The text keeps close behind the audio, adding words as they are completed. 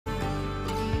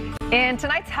In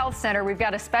tonight's Health Center, we've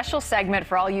got a special segment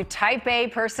for all you Type A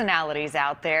personalities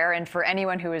out there, and for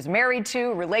anyone who is married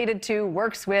to, related to,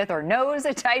 works with, or knows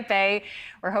a Type A.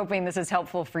 We're hoping this is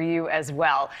helpful for you as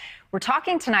well. We're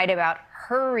talking tonight about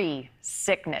hurry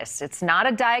sickness. It's not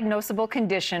a diagnosable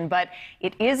condition, but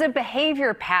it is a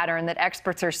behavior pattern that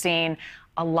experts are seeing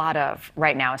a lot of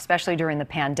right now, especially during the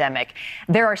pandemic.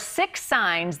 There are 6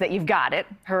 signs that you've got it,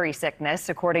 hurry sickness,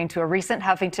 according to a recent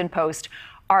Huffington Post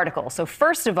article. So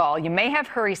first of all, you may have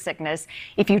hurry sickness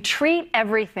if you treat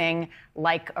everything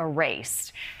like a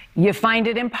race. You find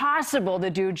it impossible to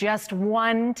do just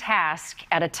one task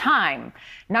at a time.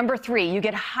 Number 3, you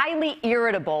get highly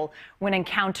irritable when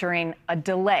encountering a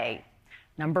delay.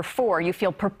 Number 4, you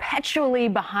feel perpetually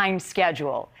behind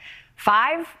schedule.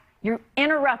 5, you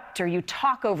interrupt or you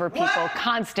talk over people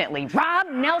constantly. Rob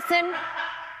Nelson,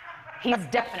 he's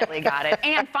definitely got it.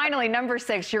 And finally, number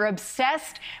 6, you're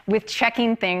obsessed with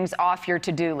checking things off your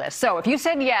to-do list. So if you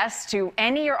said yes to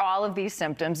any or all of these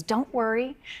symptoms, don't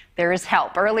worry, there is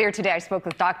help. Earlier today, I spoke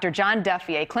with Dr. John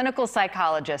Duffy, a clinical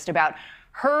psychologist, about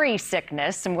hurry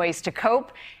sickness, some ways to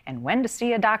cope, and when to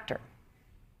see a doctor.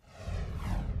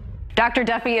 Dr.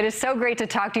 Duffy, it is so great to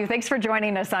talk to you. Thanks for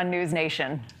joining us on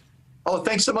NewsNation. Oh,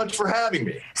 thanks so much for having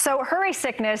me. So hurry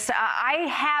sickness, I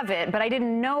have it, but I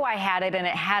didn't know I had it, and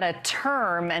it had a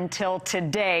term until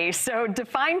today. So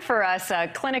define for us,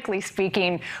 clinically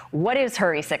speaking, what is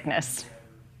hurry sickness?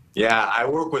 Yeah, I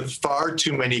work with far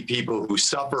too many people who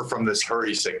suffer from this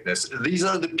hurry sickness. These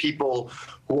are the people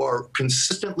who are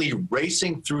consistently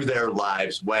racing through their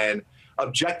lives when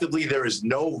objectively there is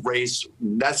no race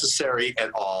necessary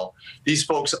at all. These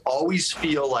folks always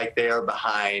feel like they are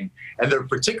behind, and they're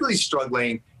particularly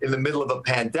struggling in the middle of a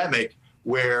pandemic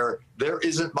where there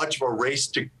isn't much of a race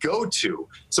to go to.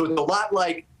 So it's a lot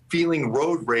like feeling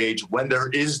road rage when there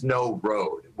is no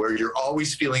road, where you're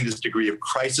always feeling this degree of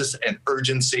crisis and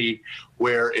urgency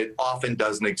where it often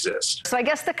doesn't exist. So I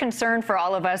guess the concern for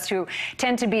all of us who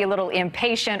tend to be a little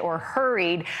impatient or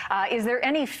hurried, is there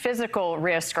any physical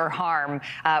risk or harm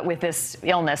with this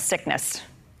illness, sickness?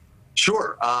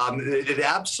 Sure. It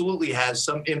absolutely has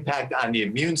some impact on the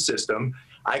immune system.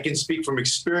 I can speak from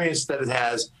experience that it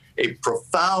has a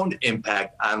profound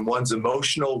impact on one's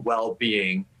emotional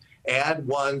well-being and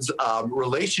one's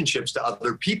relationships to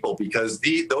other people, because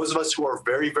those of us who are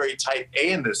very, very type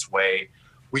A in this way,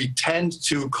 we tend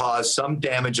to cause some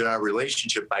damage in our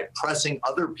relationship by pressing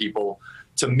other people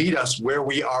to meet us where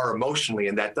we are emotionally,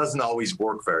 and that doesn't always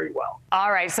work very well.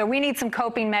 All right, so we need some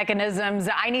coping mechanisms.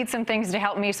 I need some things to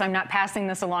help me so I'm not passing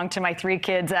this along to my 3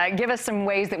 kids. Give us some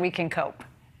ways that we can cope.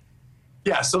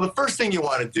 Yeah, so the first thing you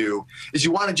want to do is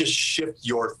you want to just shift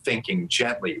your thinking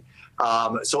gently.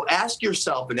 So ask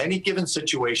yourself in any given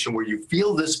situation where you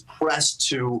feel this press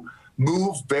to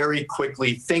move very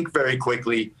quickly, think very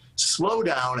quickly, slow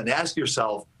down and ask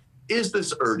yourself, is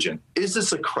this urgent? Is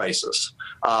this a crisis?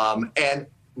 And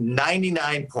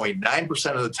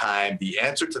 99.9% of the time, the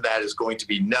answer to that is going to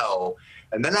be no.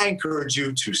 And then I encourage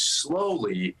you to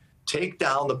slowly take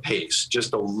down the pace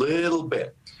just a little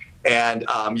bit. And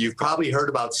you've probably heard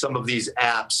about some of these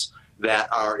apps that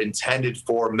are intended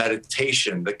for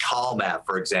meditation, the Calm app,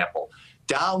 for example.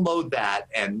 Download that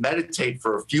and meditate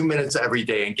for a few minutes every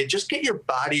day and just get your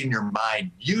body and your mind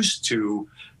used to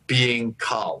being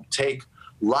calm. Take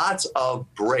lots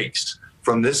of breaks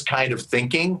from this kind of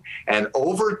thinking, and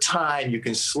over time you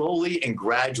can slowly and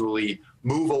gradually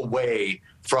move away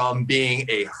from being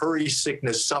a hurry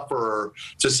sickness sufferer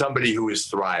to somebody who is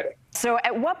thriving. So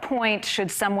at what point should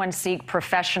someone seek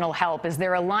professional help? Is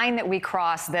there a line that we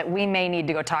cross that we may need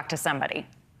to go talk to somebody?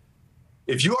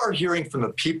 If you are hearing from the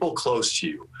people close to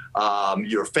you,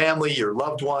 your family, your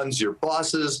loved ones, your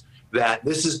bosses, that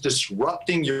this is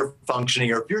disrupting your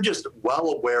functioning, or if you're just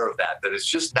well aware of that it's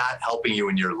just not helping you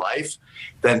in your life,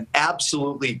 then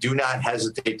absolutely do not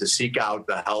hesitate to seek out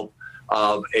the help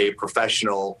of a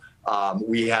professional.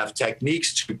 We have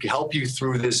techniques to help you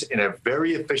through this in a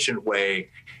very efficient way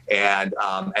and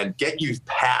get you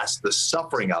past the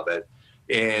suffering of it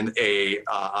in a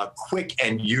quick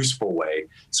and useful way.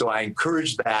 So I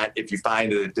encourage that if you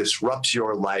find that it disrupts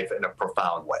your life in a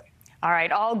profound way. All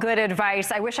right, all good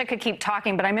advice. I wish I could keep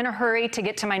talking, but I'm in a hurry to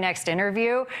get to my next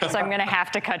interview, so I'm going to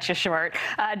have to cut you short.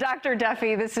 Dr.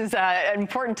 Duffy, this is an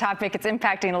important topic. It's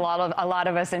impacting a lot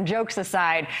of us, and jokes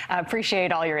aside,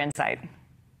 appreciate all your insight.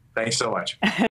 Thanks so much.